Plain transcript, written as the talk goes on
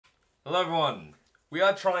Hello everyone. We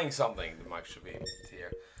are trying something. The mic should be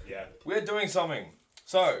here. Yeah. We are doing something.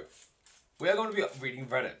 So, we are going to be reading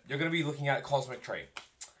Reddit. You're going to be looking at Cosmic Tree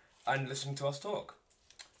and listening to us talk.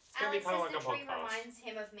 It's going to be kind of like a the tree podcast. reminds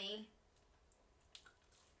him of me.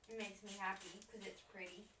 It makes me happy because it's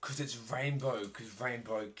pretty. Because it's rainbow. Because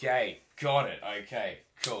rainbow gay. Got it. Okay.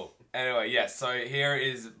 Cool. Anyway, yes. So here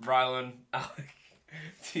is Rylan, Alec,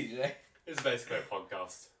 TJ. It's basically a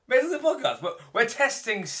podcast. Basically a podcast, but we're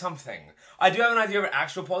testing something. I do have an idea of an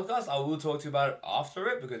actual podcast. I will talk to you about it after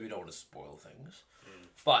it because we don't want to spoil things.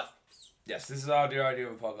 But, yes, this is our idea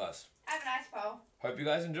of a podcast. Have a nice poll. Hope you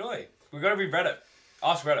guys enjoy. We're going to read Reddit.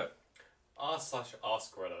 Ask Reddit.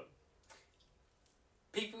 R/ask Reddit.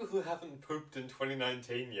 People who haven't pooped in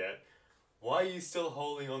 2019 yet, why are you still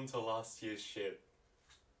holding on to last year's shit?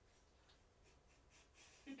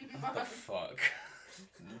 What the fuck?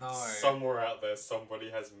 No. Somewhere out there, somebody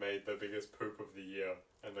has made the biggest poop of the year,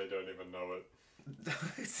 and they don't even know it.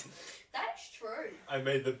 That is true. I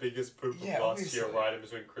made the biggest poop of Yeah, last year obviously. right in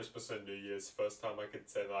between Christmas and New Year's. First time I could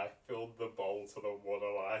say that I filled the bowl to the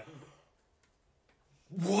waterline.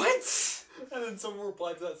 What? And then someone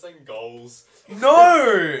replied to that saying goals.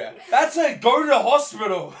 No! That's a go to the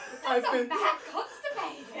hospital. I've That's been, a bad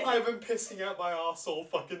constipated. I've been pissing out my arse all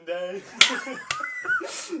fucking day.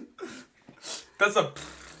 That's a...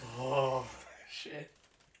 Oh, Shit.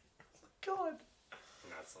 God.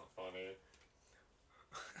 that's not funny.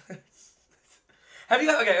 Have you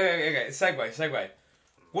guys... Okay. Segue.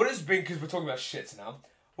 What has been... Because we're talking about shits now.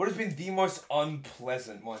 What has been the most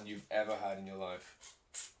unpleasant one you've ever had in your life?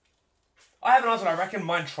 I haven't answered. I reckon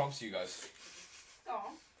mine trumps you guys. Oh.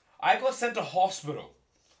 I got sent to hospital.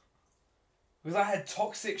 Because I had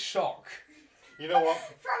toxic shock. You know what?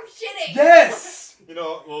 From shitting. Yes! You know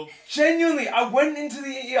what? Well, Genuinely, I went into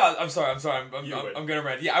the ER. I'm sorry. You win. I'm gonna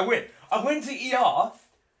rant. Yeah, I went. I went to ER,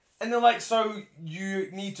 and they're like, so you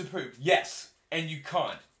need to poop. Yes. And you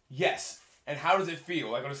can't. Yes. And how does it feel?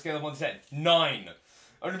 Like on a scale of 1 to 10. 9.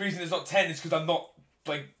 Only reason it's not 10 is because I'm not,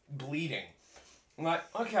 like, bleeding. I'm like,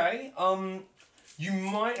 okay, you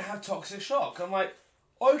might have toxic shock. I'm like,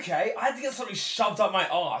 okay. I had to get something shoved up my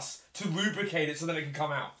ass to lubricate it so that it can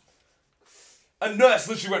come out. A nurse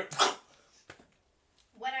literally went...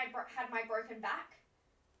 When I had my broken back,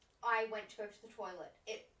 I went to go to the toilet.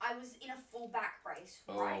 I was in a full back brace,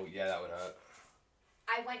 right? Oh, yeah, that would hurt.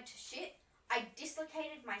 I went to shit. I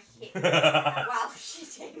dislocated my hip while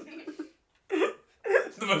shitting.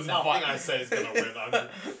 The most nothing fun. I say is gonna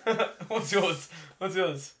win. What's yours?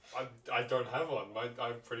 I don't have one. I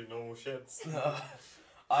have pretty normal shits.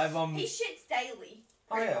 I've He shits daily.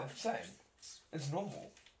 Oh pretty yeah, much. same. It's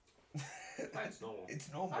normal. That's normal.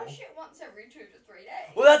 It's normal. I shit once every 2 to 3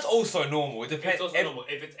 days. Well, that's also normal. It depends. It's also normal.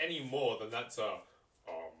 If it's any more, then that's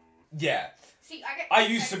Yeah, See, I get I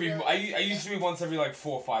used to be. constipated I used to be once every like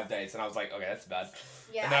 4 or 5 days, and I was like, okay, that's bad.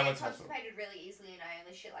 Yeah, and then I I went get to hospital. constipated really easily, and I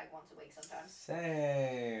only shit like once a week sometimes.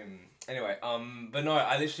 Same. Anyway, but no,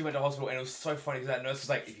 I literally went to hospital, and it was so funny because that nurse was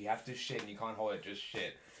like, if you have to shit and you can't hold it, just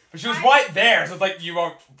shit. But she was right there, so it's like you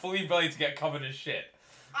are fully ready to get covered in shit.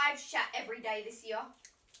 I've shat every day this year.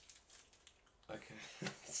 Okay.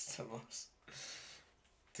 So much.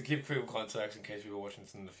 To keep people context in case people are watching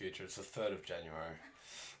this in the future, it's the 3rd of January.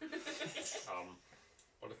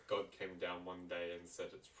 What if God came down one day and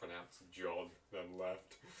said it's pronounced John, then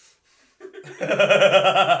left?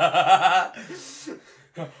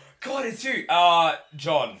 God, it's you.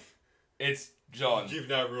 John. It's John. You've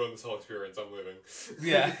now ruined this whole experience. I'm leaving.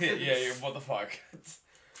 Yeah. What the fuck?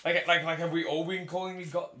 Like, have we all been calling me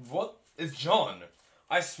God? What? It's John.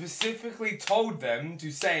 I specifically told them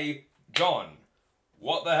to say John.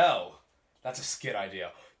 What the hell? That's a skit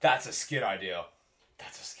idea.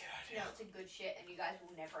 You know, it's a good shit, and you guys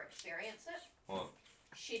will never experience it. What?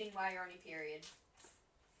 Shitting while you're on your period.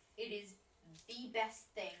 It is the best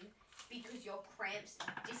thing because your cramps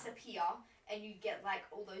disappear and you get like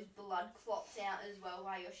all those blood clots out as well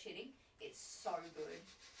while you're shitting. It's so good.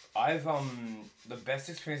 I've the best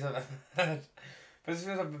experience I've ever had. Best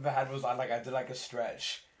experience I've ever had was I did like a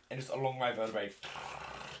stretch and just along my vertebrae.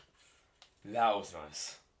 That was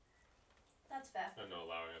nice. That's fair. I'm not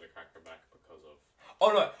allowing her to crack her back because of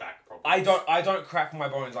Oh no, back problems. I don't crack my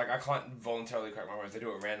bones. Like I can't voluntarily crack my bones. I do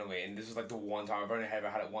it randomly, and this is like the one time I've only ever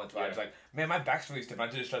had it once. But I was like, man, my back's really stiff. And I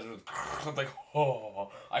did a stretch. And I was like, oh,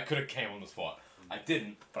 I could have came on the spot. I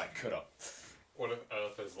didn't, but I could have. What if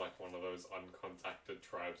Earth is like one of those uncontacted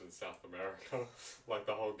tribes in South America? Like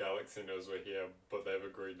the whole galaxy knows we're here, but they've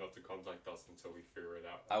agreed not to contact us until we figure it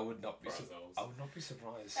out. I would not be. For ourselves. I would not be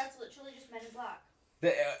surprised. That's literally just Men in Black.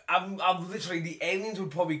 I'm literally, the aliens would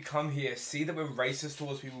probably come here, see that we're racist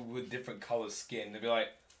towards people with different colour skin, they'd be like,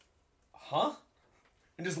 huh?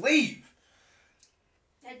 And just leave.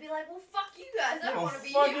 They'd be like, well, fuck you guys. I don't Well, want to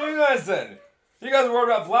be fuck here. you guys then. You guys are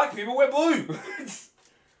worried about black people. We're blue.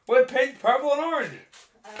 We're pink, purple, and orange.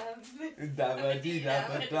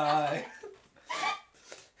 Dabba-dee-dabba-die.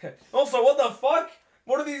 Also, what the fuck?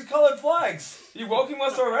 What are these coloured flags? You welcome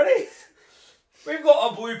us already? We've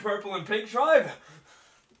got a blue, purple, and pink tribe.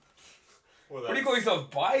 Well, What do you call yourselves?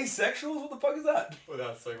 Bisexuals? What the fuck is that?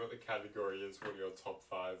 Without saying what the category is, what are your top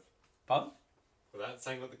 5? Pardon? Without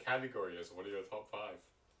saying what the category is, what are your top 5?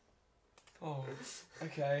 Oh,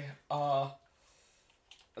 okay.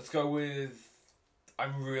 Let's go with...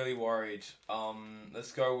 I'm really worried.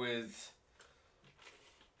 Let's go with...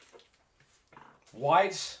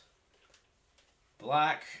 white,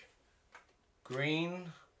 black,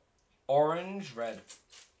 green, orange, red.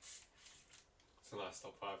 It's a nice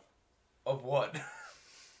top 5. Of what?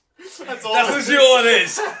 That's all. That's literally all it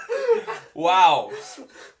is. Wow.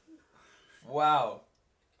 Wow.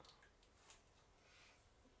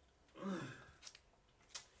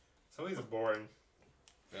 Some of these are boring.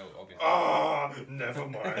 No, obviously. Ah, never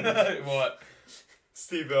mind. What?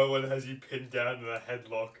 Steve Irwin has you pinned down in a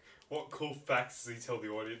headlock. What cool facts does he tell the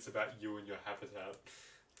audience about you and your habitat?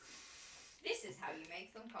 This is how you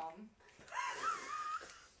make them come.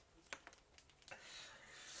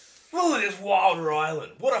 Look at this Wilder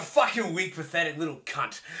Island. What a fucking weak, pathetic little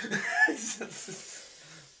cunt.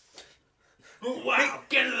 Oh, wow,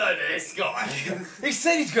 get it over this guy. He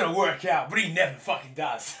said he's gonna work out, but he never fucking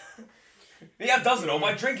does. He outdoes it all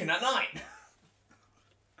by drinking at night.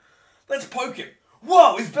 Let's poke him.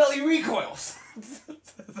 Whoa, his belly recoils.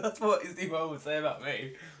 That's what Steve Owen would say about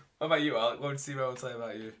me. What about you, Alec? What would Steve Owen say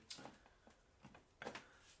about you?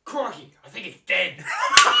 Crikey, I think it's dead.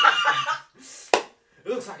 It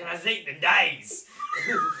looks like it hasn't eaten in days.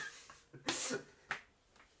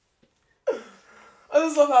 I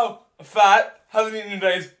just love how fat, hasn't eaten in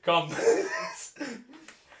days, come. This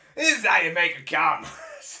is how you make a cum.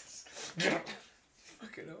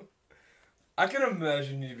 Fucking hell. I can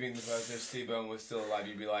imagine you being the person if Steve Owen was still alive,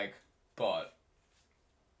 you'd be like, but.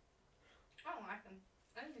 I don't like him.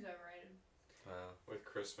 I think he's overrated. Wow. With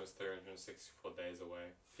Christmas 364 days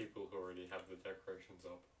away, people who already have the decorations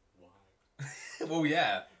up, why? Well,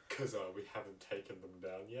 yeah. Because we haven't taken them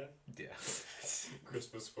down yet. Yeah.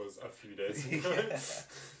 Christmas was a few days ago. Yeah.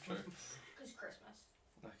 True. Because Christmas.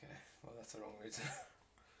 Okay, well, that's the wrong reason.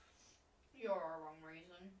 You're a wrong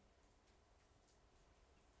reason.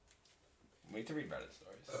 We need to read Reddit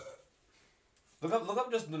stories. Look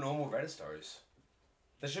up just the normal Reddit stories.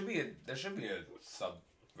 There should be a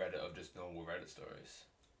subreddit of just normal Reddit stories.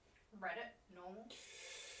 Reddit? Normal?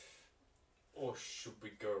 Or should we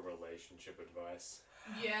go relationship advice?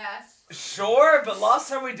 Yes. Sure, but last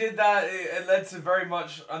time we did that, it led to very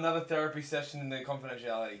much another therapy session in the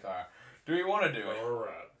confidentiality car. Do we want to do it?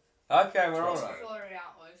 Alright. Okay, we're Trust alright. me. Sorted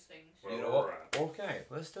out those things. Well, You know what? alright. Okay,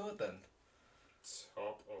 let's do it then.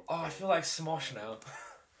 Top of Oh, I feel like Smosh now.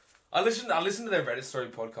 I listen to their Reddit story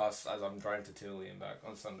podcasts as I'm driving to Tivoli and back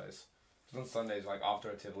on Sundays. It's on Sundays, like after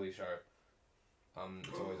a Tivoli show.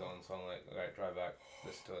 It's always on, so I'm like, okay, drive back,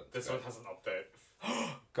 listen to it. This one has an update.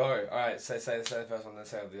 Go. Alright, say the first one, then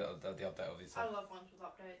say the update of these. I love ones with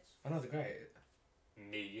updates. I know, they're great.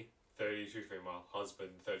 Me, 32 female, husband,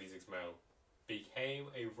 36 male, became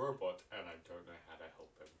a robot and I don't know how to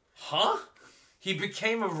help him. Huh? He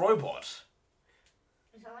became a robot?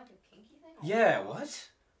 Is that like a kinky thing? Yeah, what?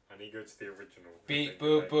 I need to go to the original. Beep,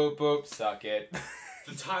 boop, boop, boop, suck it.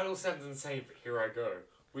 The title sounds insane, but here I go.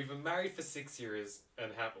 We've been married for 6 years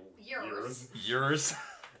and have... Yours?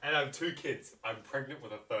 And have 2 kids. I'm pregnant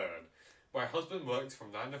with a 3rd. My husband works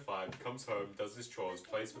from 9 to 5, comes home, does his chores,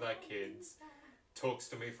 plays with our kids, talks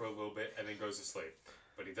to me for a little bit, and then goes to sleep.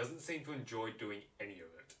 But he doesn't seem to enjoy doing any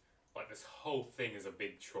of it. Like, this whole thing is a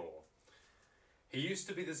big chore. He used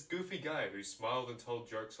to be this goofy guy who smiled and told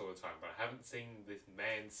jokes all the time, but I haven't seen this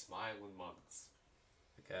man smile in months.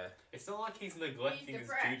 Okay. It's not like he's neglecting his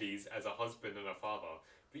duties as a husband and a father,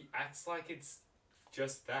 but he acts like it's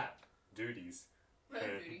just that. Duties.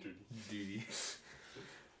 Duty.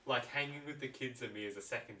 Like hanging with the kids and me is a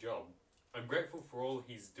second job. I'm grateful for all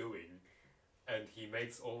he's doing, and he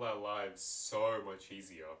makes all our lives so much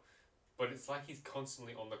easier. But it's like he's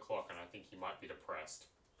constantly on the clock, and I think he might be depressed.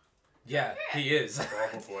 Yeah, he is.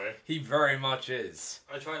 Probably. He very much is.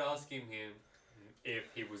 I tried asking him if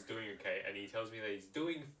he was doing okay, and he tells me that he's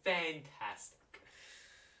doing fantastic.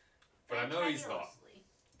 But I know he's not.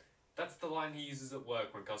 That's the line he uses at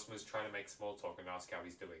work when customers try to make small talk and ask how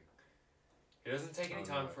he's doing. He doesn't take any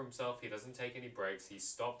time for himself, he doesn't take any breaks, he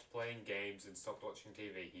stopped playing games and stopped watching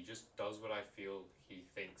TV. He just does what I feel he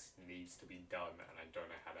thinks needs to be done, and I don't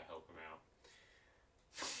know how to help him out.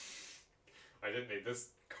 I didn't need this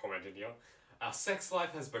comment in here. Our sex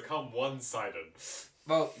life has become one-sided.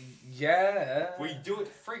 Well, yeah. We do it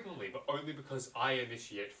frequently, but only because I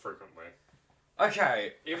initiate frequently.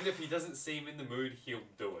 Okay. Even if he doesn't seem in the mood, he'll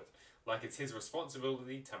do it. Like it's his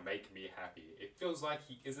responsibility to make me happy. It feels like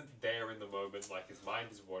he isn't there in the moment, like his mind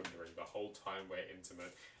is wandering the whole time we're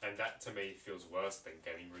intimate, and that to me feels worse than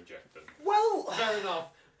getting rejected. Well, Fair enough,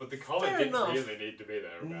 but the comment Fair didn't enough. really need to be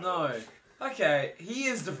there about no. it. Okay, he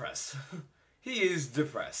is depressed. He is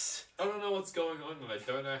depressed. I don't know what's going on, and I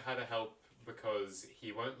don't know how to help because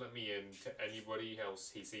he won't let me in to anybody else.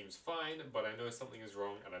 He seems fine, but I know something is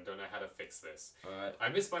wrong, and I don't know how to fix this. Alright. I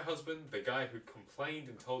miss my husband, the guy who complained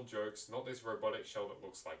and told jokes, not this robotic shell that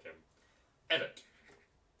looks like him. Edit.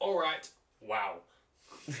 Alright. Wow.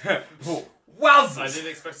 Oh, wowzers! I didn't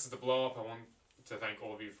expect it to blow up. I want to thank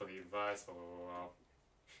all of you for the advice. Blah, blah, blah, blah.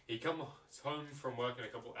 He comes home from work in a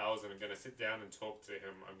couple hours and I'm going to sit down and talk to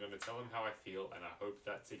him. I'm going to tell him how I feel and I hope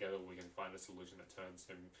that together we can find a solution that turns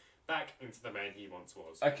him back into the man he once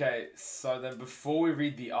was. Okay, so then before we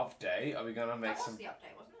read the update, are we gonna make That was some... the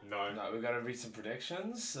update, wasn't it? No. No, we're gonna read some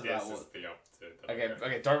predictions about This what... is the update.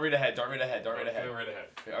 Okay, don't read ahead, don't read ahead. Don't read ahead.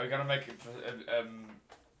 Are we gonna make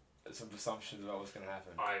some assumptions about what's gonna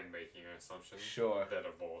happen? I'm making an assumption. Sure. They're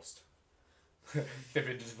divorced. They've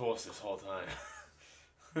been divorced this whole time.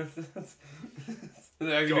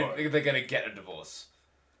 They're gonna get a divorce.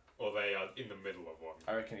 Or they are in the middle of one.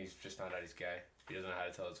 I reckon he's just found out he's gay. He doesn't know how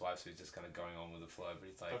to tell his wife, so he's just kind of going on with the flow. But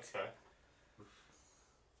he's like, That's fair.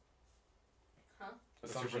 Huh?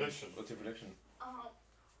 What's your prediction? What's your prediction?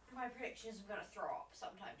 My prediction is I'm gonna throw up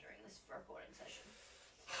sometime during this recording session.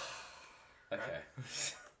 Okay.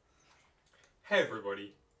 Hey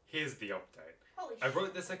everybody, here's the update. Holy I shit.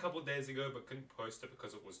 wrote this a couple of days ago but couldn't post it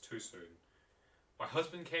because it was too soon. My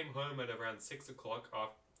husband came home at around 6 o'clock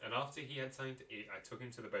and after he had something to eat, I took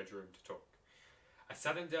him to the bedroom to talk. I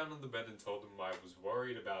sat him down on the bed and told him I was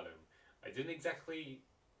worried about him. I didn't exactly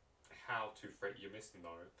how to phrase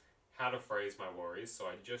my worries, so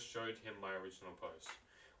I just showed him my original post.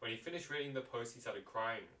 When he finished reading the post, he started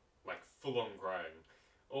crying, like full-on crying.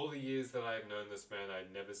 All the years that I have known this man, I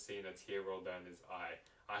had never seen a tear roll down his eye.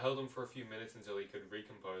 I held him for a few minutes until he could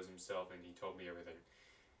recompose himself and he told me everything.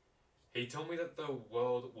 He told me that the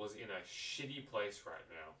world was in a shitty place right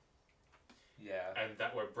now. Yeah. And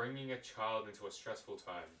that we're bringing a child into a stressful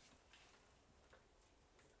time.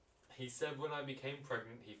 He said when I became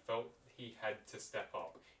pregnant, he felt he had to step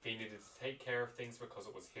up. He needed to take care of things because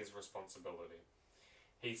it was his responsibility.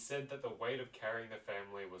 He said that the weight of carrying the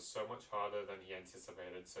family was so much harder than he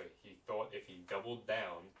anticipated, so he thought if he doubled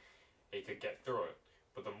down, he could get through it.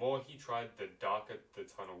 But the more he tried, the darker the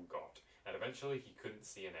tunnel got, and eventually he couldn't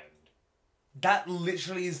see an end. That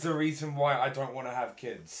literally is the reason why I don't want to have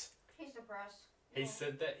kids. He's depressed. He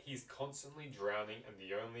said that he's constantly drowning and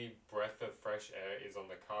the only breath of fresh air is on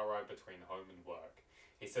the car ride between home and work.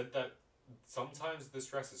 He said that sometimes the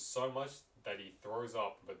stress is so much that he throws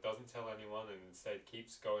up but doesn't tell anyone and instead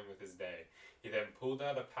keeps going with his day. He then pulled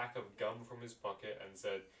out a pack of gum from his pocket and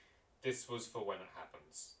said, "This was for when it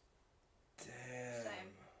happens." Damn.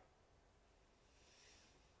 Same.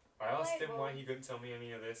 I asked him why he couldn't tell me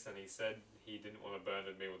any of this and he said he didn't want to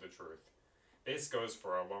burden me with the truth. This goes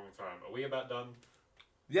for a long time. Are we about done?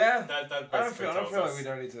 Yeah. That I don't basically feel tells like us. we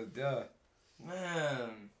don't need to. Yeah.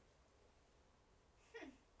 Man.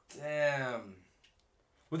 Damn.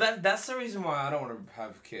 Well, that's the reason why I don't want to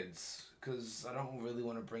have kids. Because I don't really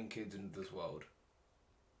want to bring kids into this world.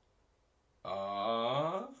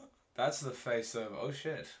 That's the face of, oh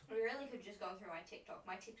shit. We really could just go through my TikTok.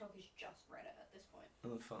 My TikTok is just Reddit at this point.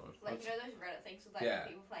 Oh, fun. Like, you know those Reddit things with like Yeah.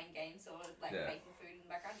 people playing games or like Yeah. making food in the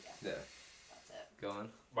background? Yeah. Yeah. That's it. Go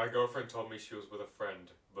on. My girlfriend told me she was with a friend,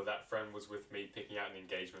 but that friend was with me picking out an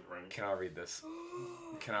engagement ring. Can I read this?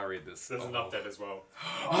 Can I read this? There's an update as well.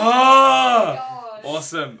 Ah! Gosh.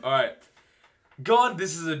 Awesome. Alright. God,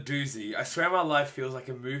 this is a doozy. I swear my life feels like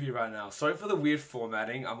a movie right now. Sorry for the weird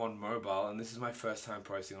formatting. I'm on mobile and this is my first time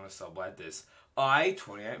posting on a sub like this. I,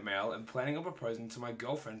 28 male, am planning on proposing to my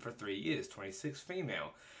girlfriend for 3 years, 26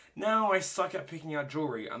 female. Now I suck at picking out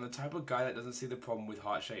jewelry. I'm the type of guy that doesn't see the problem with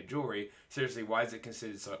heart-shaped jewelry. Seriously, why is it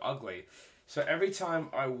considered so ugly? So every time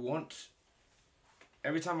I want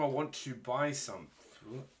to buy some...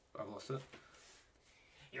 I've lost it.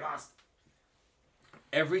 You lost.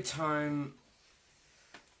 Every time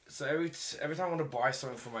I want to buy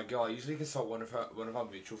something for my girl, I usually consult one of our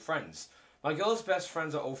mutual friends. My girl's best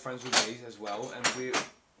friends are all friends with me as well,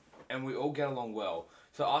 and we all get along well.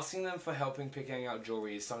 So asking them for helping picking out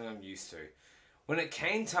jewelry is something I'm used to. When it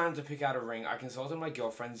came time to pick out a ring, I consulted my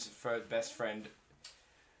girlfriend's best friend,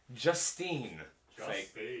 Justine.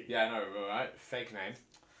 Justine. Yeah, I know, right? Fake name.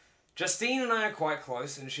 Justine and I are quite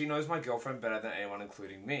close, and she knows my girlfriend better than anyone,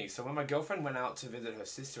 including me. So when my girlfriend went out to visit her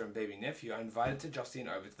sister and baby nephew, I invited Justine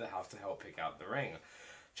over to the house to help pick out the ring.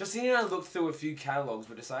 Justine and I looked through a few catalogs,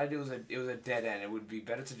 but decided it was a dead end. It would be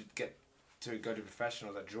better to go to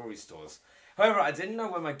professionals at jewelry stores. However, I didn't know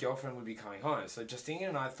when my girlfriend would be coming home, so Justine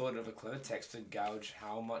and I thought of a clever text to gauge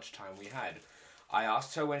how much time we had. I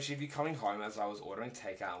asked her when she'd be coming home as I was ordering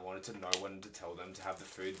takeout and wanted to know when to tell them to have the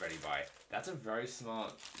food ready by. That's a very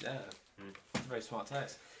smart, that's a very smart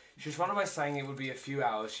text. She responded by saying it would be a few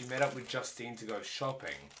hours. She met up with Justine to go shopping.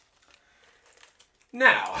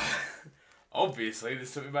 Now, obviously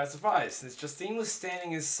this took me by surprise, since Justine was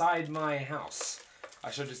standing inside my house.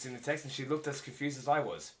 I showed Justine the text and she looked as confused as I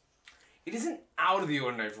was. It isn't out of the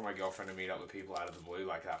ordinary for my girlfriend to meet up with people out of the blue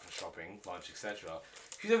like that for shopping, lunch, etc.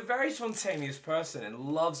 She's a very spontaneous person and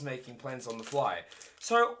loves making plans on the fly.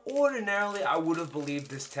 So ordinarily I would have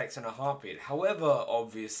believed this text in a heartbeat. However,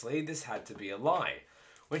 obviously this had to be a lie.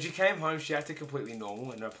 When she came home, she acted completely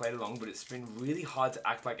normal and I played along, but it's been really hard to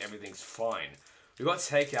act like everything's fine. We got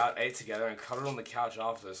takeout, ate together and cuddled on the couch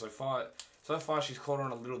after. So far she's caught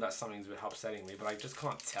on a little that something's been upsetting me, but I just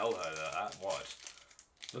can't tell her that. What?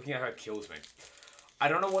 Looking at her kills me. I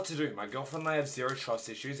don't know what to do. My girlfriend and I have zero trust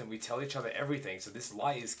issues and we tell each other everything, so this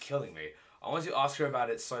lie is killing me. I want to ask her about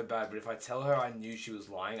it so bad, but if I tell her I knew she was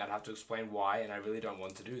lying, I'd have to explain why, and I really don't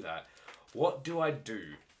want to do that. What do I do?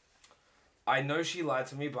 I know she lied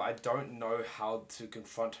to me, but I don't know how to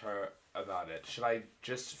confront her about it. Should I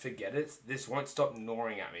just forget it? This won't stop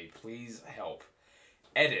gnawing at me. Please help.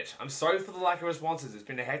 Edit. I'm sorry for the lack of responses. It's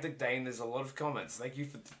been a hectic day and there's a lot of comments. Thank you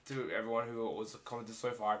to everyone who was commented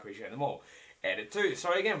so far. I appreciate them all. Edit too.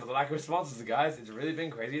 Sorry again for the lack of responses, guys. It's really been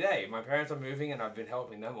a crazy day. My parents are moving and I've been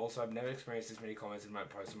helping them. Also, I've never experienced this many comments in my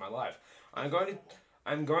post in my life. I'm going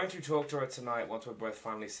to talk to her tonight once we're both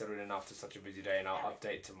finally settled in after such a busy day, and I'll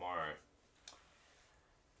update tomorrow.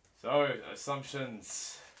 So,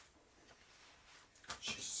 assumptions.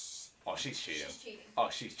 Oh, she's cheating. She's cheating. Oh,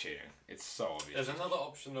 she's cheating. It's so obvious. There's another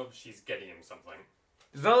option of she's getting him something.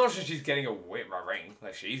 There's another option she's getting a ring.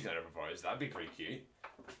 Like, she's going to propose. That'd be pretty cute.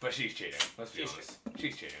 But she's cheating. Let's be honest.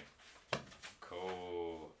 She's cheating.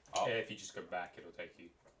 Cool. Oh. Yeah, if you just go back, it'll take you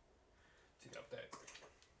to the update.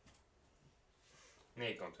 Now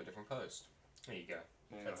you've gone to a different post. There you go.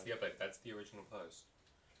 Yeah. That's the update. That's the original post.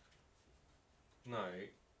 No.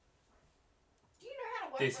 Do you know how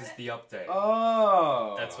to work This with is it? the update.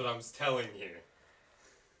 Oh. That's what I'm telling you.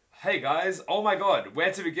 Hey guys, oh my god,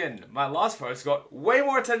 where to begin? My last post got way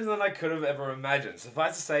more attention than I could have ever imagined.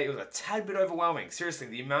 Suffice to say, it was a tad bit overwhelming. Seriously,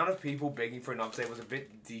 the amount of people begging for an update was a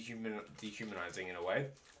bit dehumanizing in a way.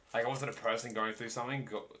 Like, I wasn't a person going through something,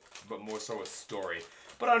 but more so a story.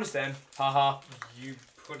 But I understand. Haha. You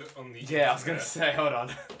put it on the Yeah, I was gonna say, hold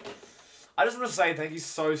on. I just want to say thank you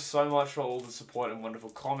so much for all the support and wonderful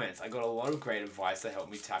comments. I got a lot of great advice that helped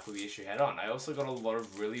me tackle the issue head on. I also got a lot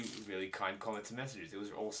of really kind comments and messages. It was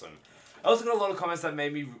awesome. I also got a lot of comments that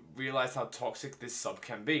made me realize how toxic this sub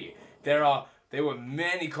can be. There were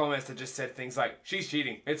many comments that just said things like, she's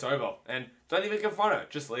cheating, it's over, and don't even confront her,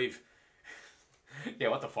 just leave. Yeah,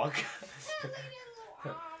 what the fuck?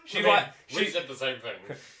 We said the same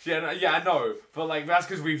thing. Yeah, I know, but like that's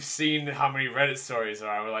because we've seen how many Reddit stories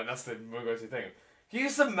are. We're like, that's the go-to thing. Can you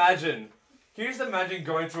just imagine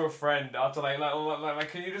going to a friend after like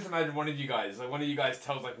can you just imagine one of you guys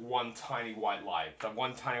tells like one tiny white lie,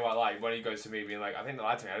 one of you goes to me being like, I think they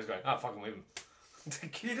lied to me. I just go, oh, fucking leave them.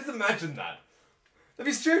 Can you just imagine that? That'd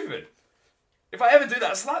be stupid. If I ever do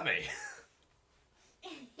that, slap me.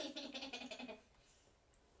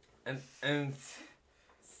 and.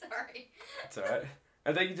 Sorry. It's alright.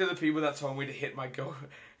 And thank you to the people that told me to hit my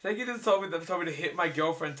Thank you to the people that told me to hit my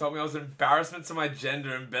girlfriend, told me I was an embarrassment to my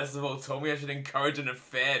gender, and best of all, told me I should encourage an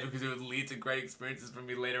affair because it would lead to great experiences for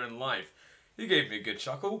me later in life. You gave me a good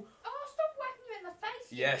chuckle. Oh, stop whacking you in the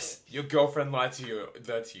face. Yes, your girlfriend lied to you.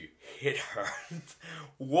 That you hit her.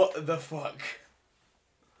 What the fuck?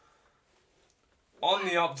 On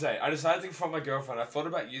the update, I decided to confront my girlfriend. I thought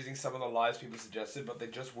about using some of the lies people suggested, but they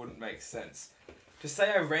just wouldn't make sense. To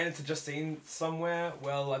say I ran into Justine somewhere,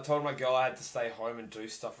 well, I told my girl I had to stay home and do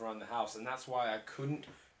stuff around the house, and that's why I couldn't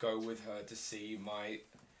go with her to see my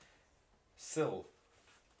Syl.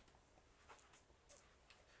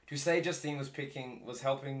 To say Justine was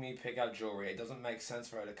helping me pick out jewelry, it doesn't make sense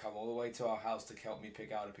for her to come all the way to our house to help me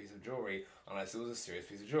pick out a piece of jewelry unless it was a serious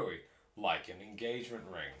piece of jewelry, like an engagement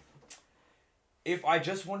ring. If I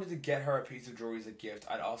just wanted to get her a piece of jewelry as a gift,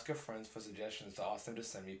 I'd ask her friends for suggestions to ask them to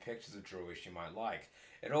send me pictures of jewelry she might like.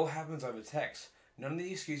 It all happens over text. None of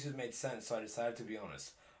the excuses made sense, so I decided to be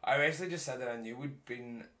honest. I basically just said that I knew we'd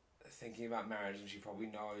been thinking about marriage and she probably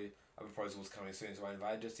know a proposal was coming soon, so I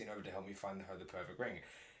invited Justine over to help me find her the perfect ring.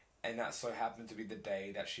 And that so happened to be the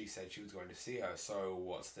day that she said she was going to see her, so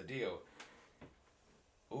what's the deal?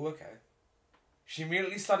 Oh, okay. She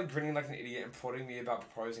immediately started grinning like an idiot and prodding me about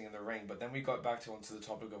proposing in the ring, but then we got back onto the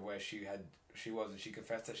topic of where she was, and she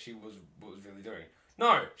confessed that she was really doing.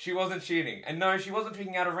 No, she wasn't cheating, and no, she wasn't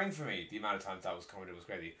picking out a ring for me. The amount of times that was commented was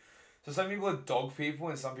crazy. So some people are dog people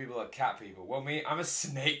and some people are cat people. Well, me, I'm a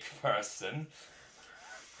snake person.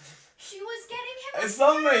 She was getting him a It's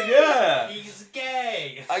something, snake! yeah. He's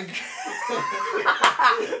gay!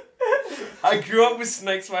 I grew up with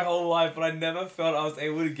snakes my whole life, but I never felt I was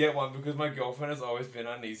able to get one because my girlfriend has always been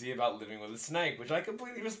uneasy about living with a snake, which I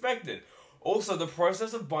completely respected. Also, the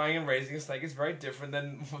process of buying and raising a snake is very different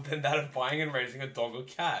than that of buying and raising a dog or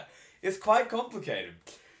cat. It's quite complicated.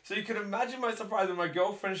 So you can imagine my surprise when my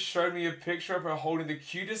girlfriend showed me a picture of her holding the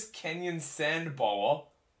cutest Kenyan sand boa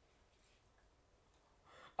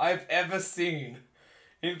I've ever seen.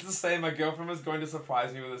 Needless to say, my girlfriend was going to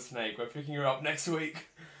surprise me with a snake. We're picking her up next week.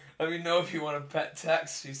 Let me know if you want a pet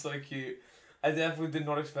text. She's so cute. I definitely did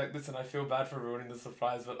not expect this and I feel bad for ruining the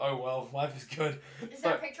surprise, but oh well, life is good. Is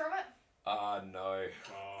there a picture of it? No.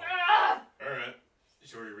 Ah! Alright.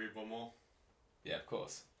 Shall we read one more? Yeah, of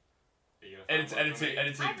course. Are you gonna find one for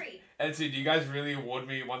me? Edit 2, do you guys really award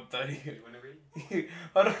me 130? You wanna read?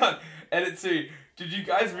 Hold on. Edit 2, did you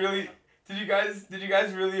guys really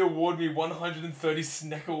award me 130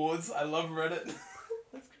 snack awards? I love Reddit.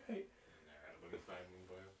 That's great.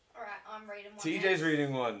 Alright, I'm reading one. TJ's next.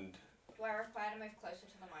 reading one. Do I require to move closer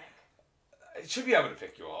to the mic? It should be able to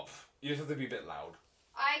pick you up. You just have to be a bit loud.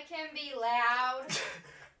 I can be loud.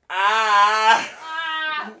 Ah!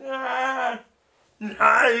 Ah!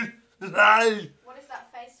 No! What is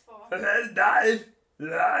that face for?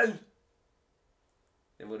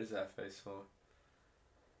 And what is that face for?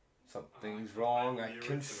 Something's wrong. I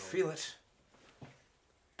can feel it. How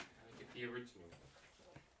do I get the original?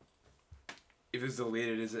 If it's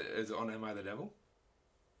deleted, is it on Am I the Devil?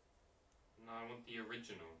 No, I want the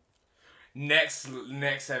original. Next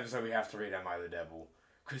episode we have to read Am I the Devil.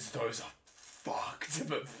 Because those are fucked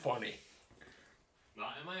but funny. No,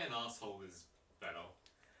 Am I an Asshole is better.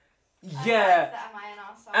 Yeah. Am I an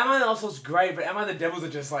arsehole? Am I the Asshole's great, but Am I the Devil's are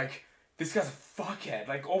just like, this guy's a fuckhead.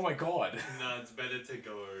 Like, oh my god. No, it's better to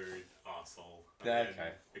go asshole. Yeah,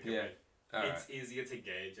 okay. Yeah. It's easier to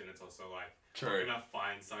gauge and it's also like, True. you're gonna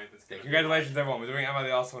find something that's gonna Congratulations everyone, we're doing Am I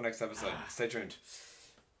the Asshole next episode. Stay tuned.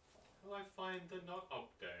 How do I find the not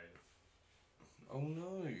update? Oh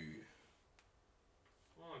no.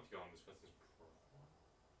 Oh, if you go on this person's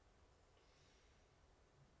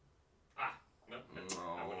no. I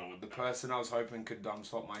went on The person I was hoping could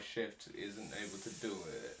swap my shift isn't able to do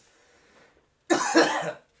it.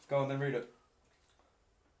 Go on then, read it.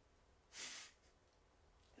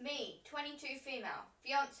 Me, 22 female,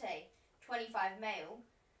 fiance, 25 male,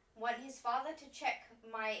 want his father to check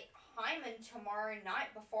my hymen tomorrow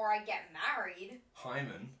night before I get married.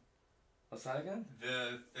 Hymen? What's that again?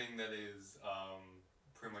 The thing that is,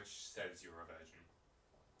 pretty much says you're a virgin.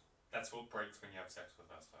 That's what breaks when you have sex for the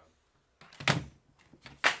first time.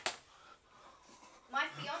 My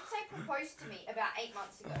fiance proposed to me about 8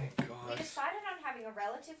 months ago. Oh, We decided on having a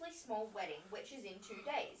relatively small wedding, which is in 2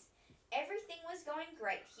 days. Everything was going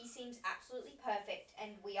great. He seems absolutely perfect,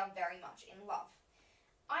 and we are very much in love.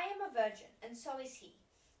 I am a virgin, and so is he.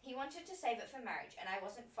 He wanted to save it for marriage, and I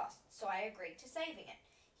wasn't fussed, so I agreed to saving it.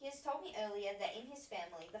 He has told me earlier that in his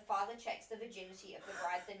family, the father checks the virginity of the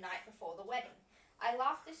bride the night before the wedding. I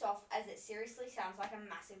laughed this off as it seriously sounds like a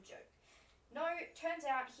massive joke. No, turns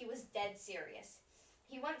out he was dead serious.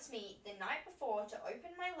 He wants me, the night before, to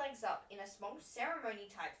open my legs up in a small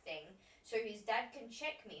ceremony type thing so his dad can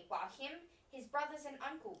check me while him, his brothers and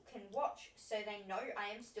uncle can watch so they know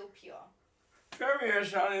I am still pure. Come here,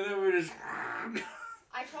 Shani, then we just...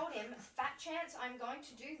 I told him, fat chance I'm going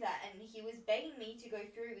to do that, and he was begging me to go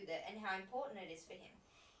through with it and how important it is for him.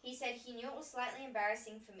 He said he knew it was slightly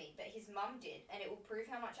embarrassing for me, but his mum did, and it will prove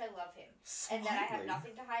how much I love him. And that I have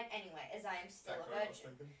nothing to hide anyway, as I am still a virgin.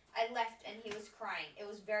 I left and he was crying. It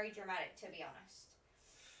was very dramatic, to be honest.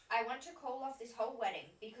 I want to call off this whole wedding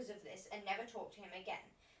because of this and never talk to him again.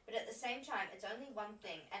 But at the same time, it's only one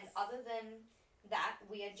thing, and other than that,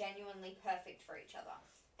 we are genuinely perfect for each other.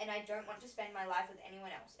 And I don't want to spend my life with anyone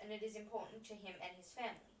else, and it is important to him and his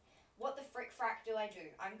family. What the frick frack do I do?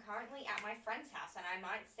 I'm currently at my friend's house and I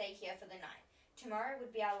might stay here for the night. Tomorrow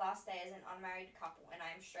would be our last day as an unmarried couple and I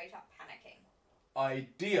am straight up panicking.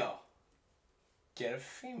 Idea. Get a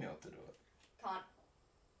female to do it. Can't.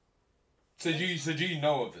 So do you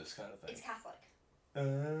know of this kind of thing? It's Catholic.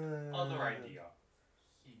 Other idea.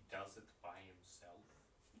 He does it by himself.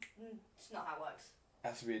 It's not how it works.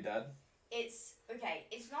 Has to be a dad. It's okay.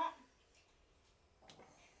 It's not.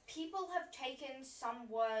 People have taken some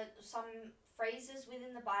phrases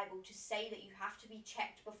within the Bible to say that you have to be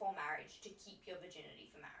checked before marriage to keep your virginity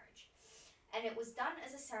for marriage. And it was done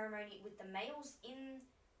as a ceremony with the males in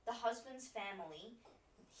the husband's family.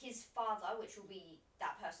 His father, which will be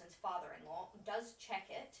that person's father-in-law, does check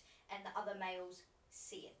it, and the other males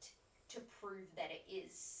see it to prove that it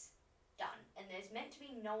is done. And there's meant to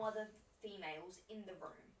be no other females in the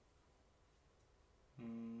room.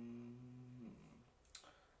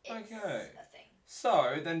 It's Okay. a thing.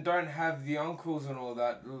 So, then don't have the uncles and all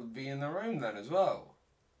that be in the room then as well.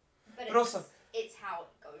 But But also- it's how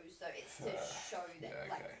it goes though. It's to show that, yeah, okay.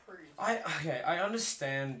 like, prove. I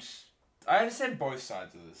understand. I understand both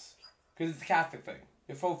sides of this. Because it's a Catholic thing.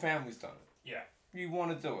 Your full family's done it. Yeah. You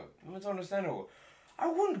want to do it. It's understandable. I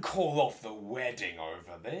wouldn't call off the wedding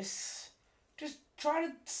over this. Just try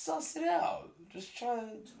to suss it out. Just try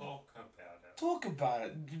to Talk about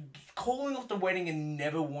it. Calling off the wedding and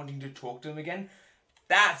never wanting to talk to them again,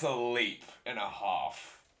 that's a leap and a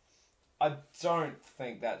half. I don't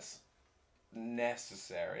think that's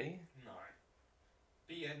necessary. No.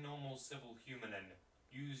 Be a normal civil human and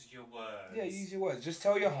use your words. Yeah, use your words. Just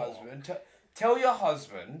tell your husband. Tell your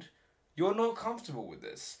husband you're not comfortable with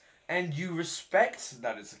this. And you respect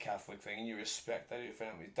that it's a Catholic thing. And you respect that your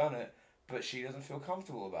family's done it. But she doesn't feel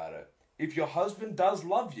comfortable about it. If your husband does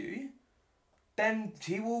love you, then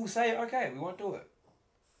he will say, okay, we won't do it.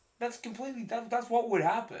 That's completely... That's what would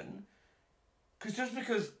happen.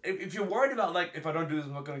 Because if you're worried about, like, if I don't do this,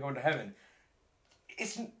 I'm not going to go into heaven.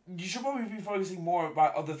 You should probably be focusing more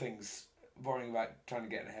about other things. Worrying about trying to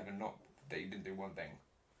get into heaven, not that you didn't do one thing.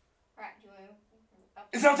 Right, do you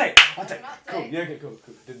It's an update! Update! An update. Cool, yeah, okay, cool.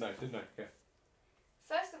 Didn't know, yeah.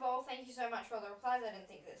 First of all, thank you so much for all the replies. I didn't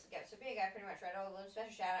think this would get so big. I pretty much read all of them.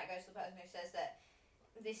 Special shout out goes to the person who says that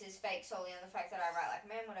this is fake solely on the fact that I write like a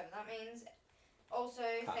man, whatever that means. Also,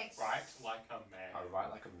 thanks. Write like a man. I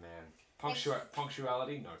write like a man.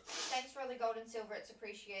 Punctuality? No. Thanks for all the gold and silver. It's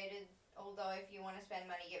appreciated. Although, if you want to spend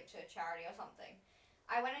money, give it to a charity or something.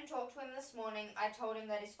 I went and talked to him this morning. I told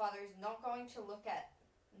him that his father is not going to look at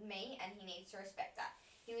me, and he needs to respect that.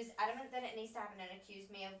 He was adamant that it needs to happen and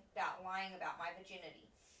accused me of lying about my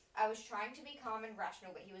virginity. I was trying to be calm and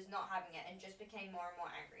rational, but he was not having it and just became more and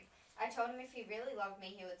more angry. I told him if he really loved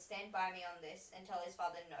me, he would stand by me on this and tell his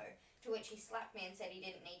father no, to which he slapped me and said he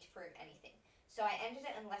didn't need to prove anything. So I ended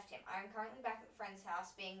it and left him. I am currently back at the friend's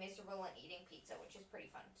house being miserable and eating pizza, which is pretty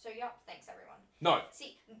fun. So yup, thanks everyone. No.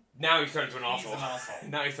 See, Now he's turned into an He's arsehole. an arsehole.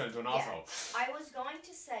 Now he's turned into an Yeah. arsehole. I was going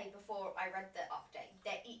to say before I read the update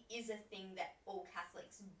that it is a thing that all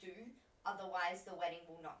Catholics do, otherwise the wedding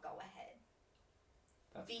will not go ahead.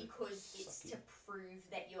 That's Because it's to prove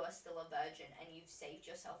that you are still a virgin and you've saved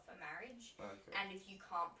yourself for marriage. Okay. And if you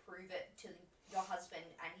can't prove it to your husband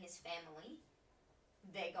and his family,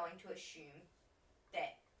 they're going to assume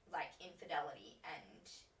that, like, infidelity and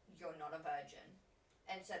you're not a virgin.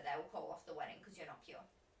 And so they will call off the wedding because you're not pure.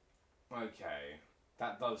 Okay.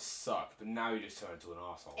 That does suck, but now you just turned into an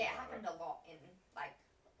arsehole. It happened a lot in, like,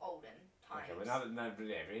 olden times. Okay, but now that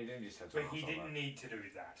he didn't just turn into But an he arsehole. didn't need to do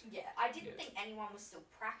that. Yeah, I didn't Yeah. think anyone was still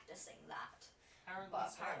practicing that. Apparently But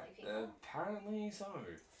so. apparently people... Apparently so.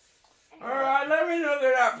 Anyway. Alright, let me look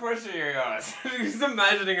at that pussy, you guys. Just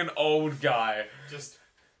imagining an old guy. Just.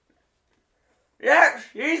 Yep,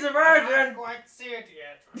 he's a I virgin. haven't quite see it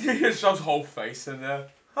yet. He shoves whole face in there.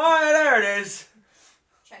 Oh, there it is.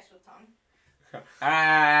 Checks with tongue.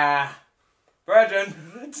 Ah, virgin.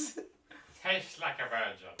 Tastes like a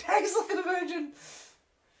virgin. Tastes like a virgin.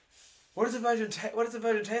 What does a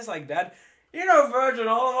virgin taste like, Dad? You know, virgin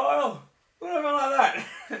olive oil. Whatever like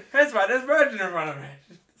that. That's right. There's virgin in front of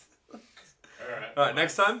me. Alright,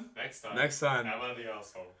 next time. Next time. Next time. Am I the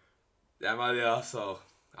asshole? Am I the asshole?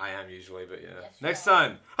 I am usually, but yeah. Yes, Next you are.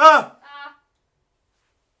 time. Ah! Ah.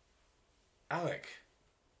 Alec.